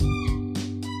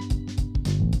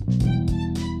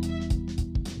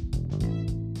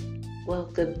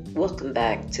welcome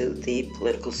back to The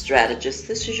Political Strategist.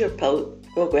 This is your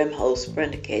program host,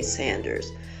 Brenda K.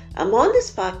 Sanders. I'm on this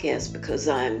podcast because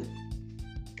I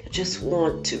just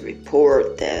want to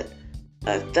report that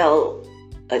I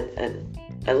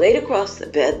laid across the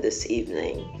bed this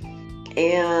evening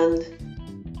and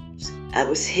I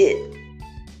was hit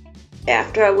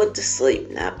after I went to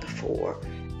sleep, not before.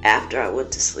 After I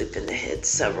went to sleep in the head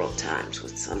several times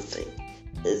with something.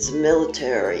 It's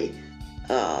military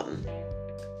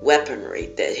weaponry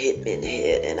that hit me in the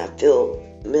head, and I feel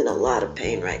I'm in a lot of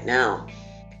pain right now.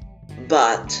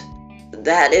 But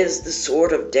that is the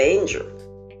sort of danger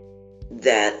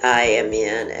that I am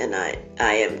in, and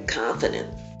I am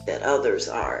confident that others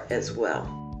are as well.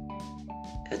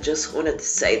 I just wanted to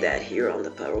say that here on the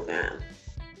program.